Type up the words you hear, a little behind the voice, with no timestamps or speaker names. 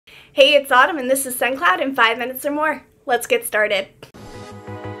Hey, it's Autumn and this is Sendcloud in 5 minutes or more. Let's get started.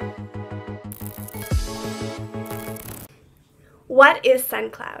 What is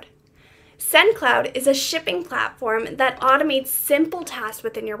Sendcloud? Sendcloud is a shipping platform that automates simple tasks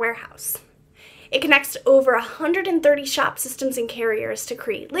within your warehouse. It connects to over 130 shop systems and carriers to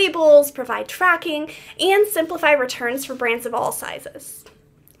create labels, provide tracking, and simplify returns for brands of all sizes.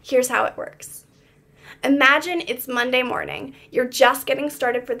 Here's how it works. Imagine it's Monday morning, you're just getting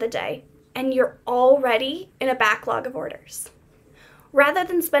started for the day, and you're already in a backlog of orders. Rather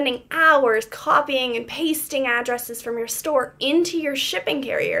than spending hours copying and pasting addresses from your store into your shipping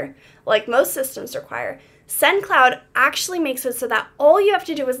carrier, like most systems require, Sendcloud actually makes it so that all you have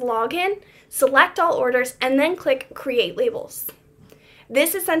to do is log in, select all orders, and then click Create Labels.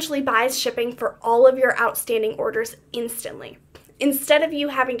 This essentially buys shipping for all of your outstanding orders instantly, instead of you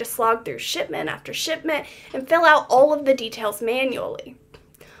having to slog through shipment after shipment and fill out all of the details manually.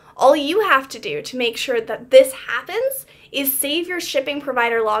 All you have to do to make sure that this happens is save your shipping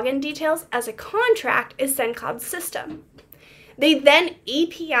provider login details as a contract in Sendcloud's system. They then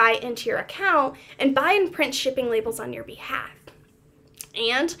API into your account and buy and print shipping labels on your behalf.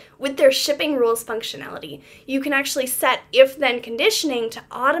 And with their shipping rules functionality, you can actually set if-then conditioning to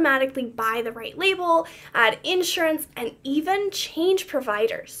automatically buy the right label, add insurance, and even change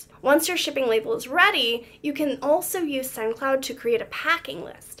providers. Once your shipping label is ready, you can also use Sendcloud to create a packing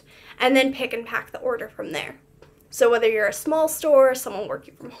list and then pick and pack the order from there. So whether you're a small store, someone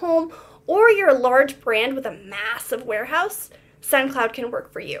working from home, or you're a large brand with a massive warehouse, Sendcloud can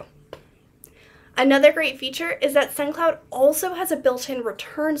work for you. Another great feature is that Sendcloud also has a built-in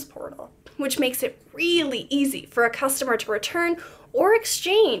returns portal, which makes it really easy for a customer to return or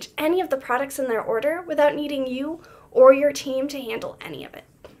exchange any of the products in their order without needing you or your team to handle any of it.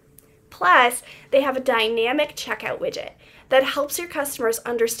 Plus, they have a dynamic checkout widget that helps your customers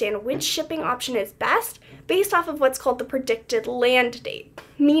understand which shipping option is best based off of what's called the predicted land date,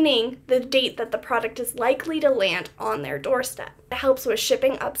 meaning the date that the product is likely to land on their doorstep. It helps with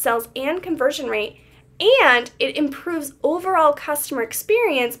shipping upsells and conversion rate, and it improves overall customer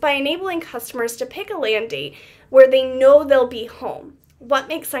experience by enabling customers to pick a land date where they know they'll be home. What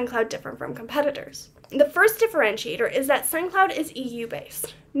makes Sendcloud different from competitors? The first differentiator is that Sendcloud is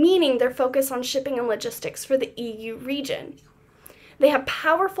EU-based, meaning they're focused on shipping and logistics for the EU region. They have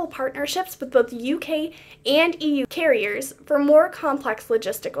powerful partnerships with both UK and EU carriers for more complex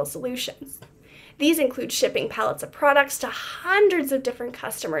logistical solutions. These include shipping pallets of products to hundreds of different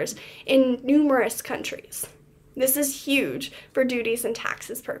customers in numerous countries. This is huge for duties and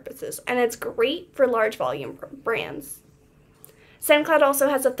taxes purposes, and it's great for large volume brands. Sendcloud also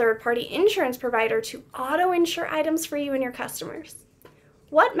has a third-party insurance provider to auto-insure items for you and your customers.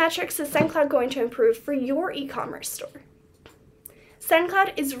 What metrics is Sendcloud going to improve for your e-commerce store?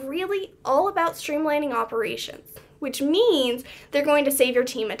 Sendcloud is really all about streamlining operations, which means they're going to save your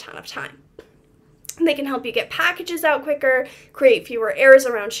team a ton of time. They can help you get packages out quicker, create fewer errors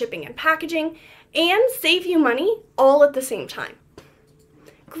around shipping and packaging, and save you money all at the same time.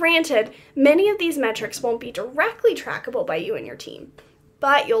 Granted, many of these metrics won't be directly trackable by you and your team,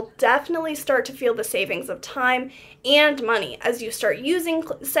 but you'll definitely start to feel the savings of time and money as you start using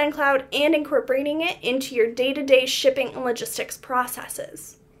Sendcloud and incorporating it into your day-to-day shipping and logistics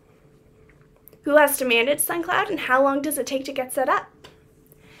processes. Who has to manage Sendcloud and how long does it take to get set up?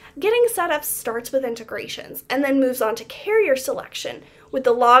 Getting set up starts with integrations and then moves on to carrier selection with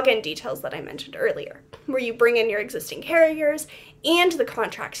the login details that I mentioned earlier, where you bring in your existing carriers and the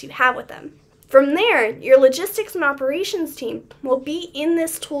contracts you have with them. From there, your logistics and operations team will be in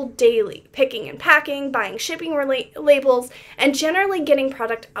this tool daily, picking and packing, buying shipping labels, and generally getting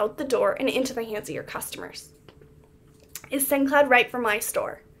product out the door and into the hands of your customers. Is Sendcloud right for my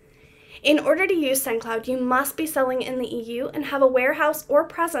store? In order to use Sendcloud, you must be selling in the EU and have a warehouse or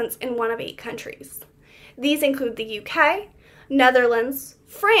presence in one of 8 countries. These include the UK, Netherlands,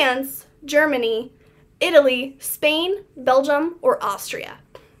 France, Germany, Italy, Spain, Belgium, or Austria.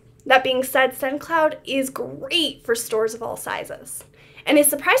 That being said, Sendcloud is great for stores of all sizes and is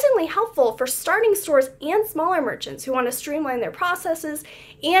surprisingly helpful for starting stores and smaller merchants who want to streamline their processes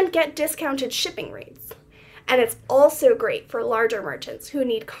and get discounted shipping rates. And it's also great for larger merchants who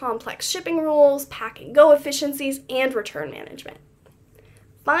need complex shipping rules, pack and go efficiencies, and return management.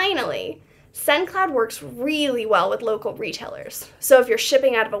 Finally, Sendcloud works really well with local retailers. So if you're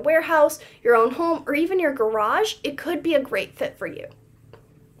shipping out of a warehouse, your own home, or even your garage, it could be a great fit for you.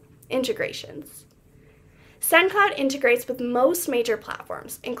 Integrations. Sendcloud integrates with most major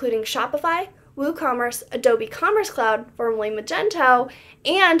platforms, including Shopify, WooCommerce, Adobe Commerce Cloud, formerly Magento,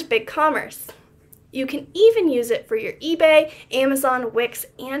 and BigCommerce. You can even use it for your eBay, Amazon, Wix,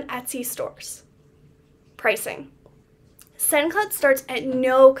 and Etsy stores. Pricing. Sendcloud starts at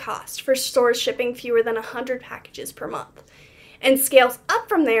no cost for stores shipping fewer than 100 packages per month and scales up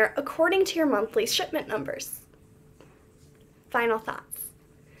from there according to your monthly shipment numbers. Final thoughts.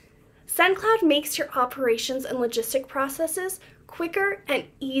 Sendcloud makes your operations and logistic processes quicker and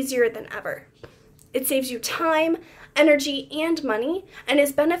easier than ever. It saves you time, energy, and money, and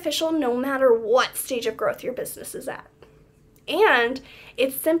is beneficial no matter what stage of growth your business is at. And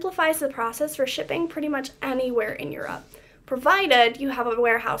it simplifies the process for shipping pretty much anywhere in Europe, provided you have a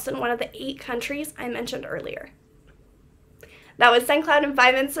warehouse in one of the 8 countries I mentioned earlier. That was Sendcloud in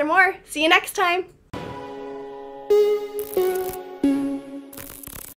 5 minutes or more. See you next time.